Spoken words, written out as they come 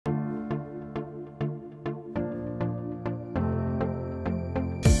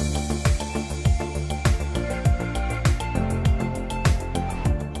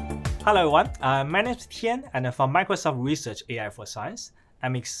Hello everyone, my name is Tian and I'm from Microsoft Research AI for Science.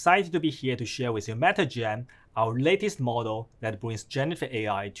 I'm excited to be here to share with you MatterGen, our latest model that brings generative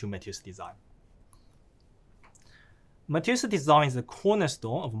AI to materials design. Materials design is the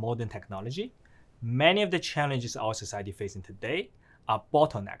cornerstone of modern technology. Many of the challenges our society facing today are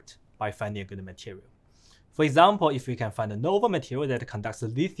bottlenecked by finding a good material. For example, if we can find a novel material that conducts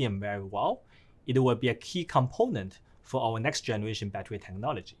lithium very well, it will be a key component for our next generation battery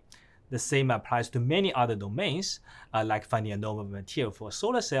technology. The same applies to many other domains, like finding a novel material for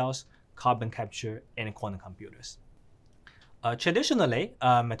solar cells, carbon capture, and quantum computers. Traditionally,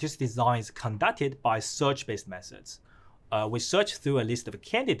 materials design is conducted by search-based methods. We search through a list of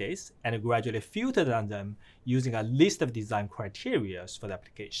candidates and gradually filter on them using a list of design criteria for the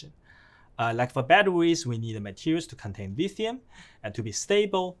application. Like for batteries, we need the materials to contain lithium and to be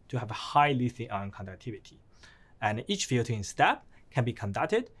stable, to have a high lithium-ion conductivity. And each filtering step can be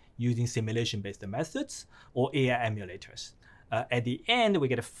conducted using simulation-based methods or AI emulators. At the end, we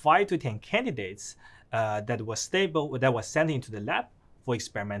get 5 to 10 candidates that were stable, that were sent into the lab for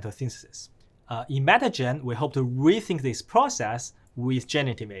experimental synthesis. In MatterGen, we hope to rethink this process with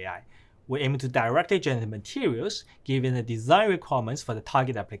generative AI. We aim to directly generate materials given the design requirements for the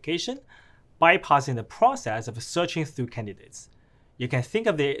target application, bypassing the process of searching through candidates. You can think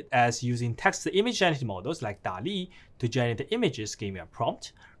of it as using text-to-image generative models like DALL-E to generate images given a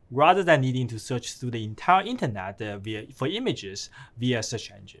prompt, rather than needing to search through the entire internet for images via a search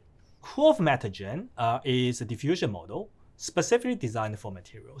engine. Core of MatterGen is a diffusion model specifically designed for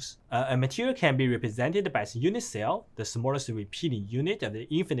materials. A material can be represented by its unit cell, the smallest repeating unit of the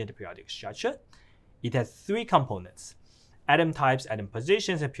infinite periodic structure. It has 3 components: atom types, atom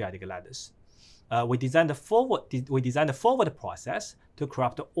positions, and periodic ladders. We designed the forward process to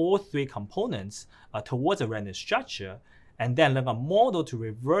corrupt all 3 components towards a random structure, and then learn a model to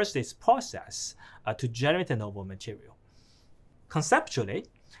reverse this process to generate a novel material. Conceptually,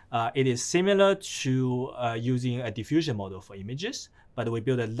 it is similar to using a diffusion model for images, but we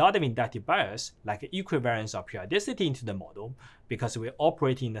build a lot of inductive bias like equivariance or periodicity into the model because we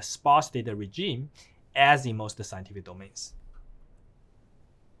operate in a sparse data regime as in most scientific domains.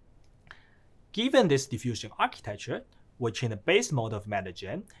 Given this diffusion architecture, we train the base model of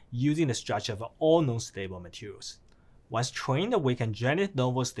MatterGen using the structure of all known stable materials. Once trained, we can generate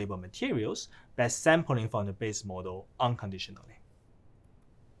novel stable materials by sampling from the base model unconditionally.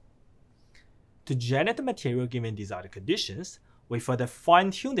 To generate the material given desired conditions, we further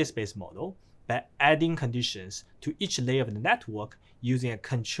fine-tune this base model by adding conditions to each layer of the network using a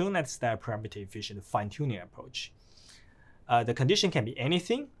control net style parameter efficient fine-tuning approach. The condition can be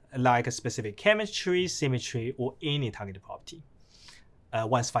anything, like a specific chemistry, symmetry, or any target property.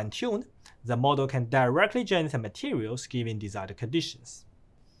 Once fine-tuned, the model can directly generate materials given desired conditions.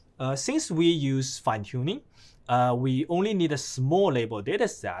 Since we use fine-tuning, we only need a small label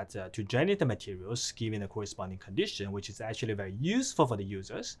dataset to generate the materials given the corresponding condition, which is actually very useful for the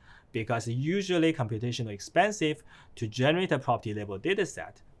users because it's usually computationally expensive to generate a property label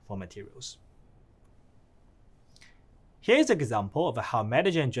dataset for materials. Here's an example of how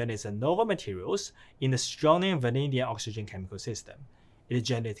MatterGen generates novel materials in the strontium vanadium oxygen chemical system. It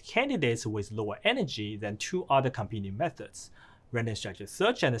generates candidates with lower energy than 2 other competing methods, random structure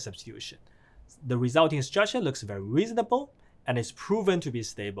search and substitution. The resulting structure looks very reasonable and is proven to be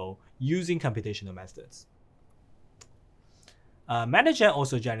stable using computational methods. MatterGen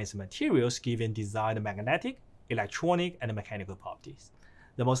also generates materials given desired magnetic, electronic, and mechanical properties.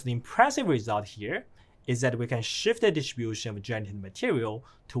 The most impressive result here is that we can shift the distribution of generated material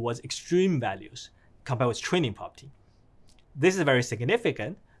towards extreme values compared with training property. This is very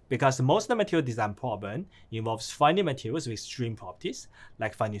significant because most of the material design problem involves finding materials with extreme properties,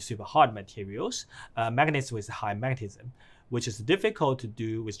 like finding super hard materials, magnets with high magnetism, which is difficult to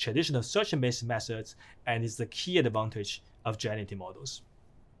do with traditional search-based methods and is the key advantage of generative models.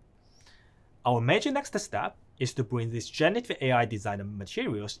 Our major next step is to bring these generative AI designed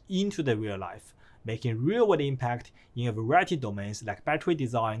materials into the real life, making real-world impact in a variety of domains like battery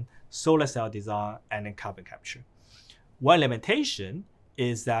design, solar cell design, and carbon capture. One limitation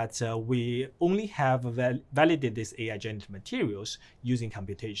is that we only have validated these AI-generated materials using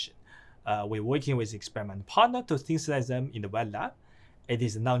computation. We're working with experimental partner to synthesize them in the wet lab. It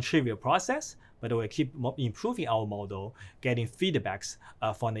is a non-trivial process, but we'll keep improving our model, getting feedbacks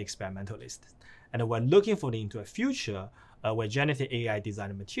from the experimentalists. And we're looking forward into a future where generative AI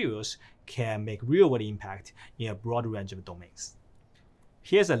designed materials can make real-world impact in a broad range of domains.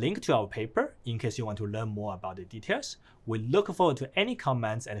 Here's a link to our paper in case you want to learn more about the details. We look forward to any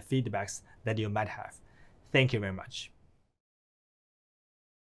comments and feedbacks that you might have. Thank you very much.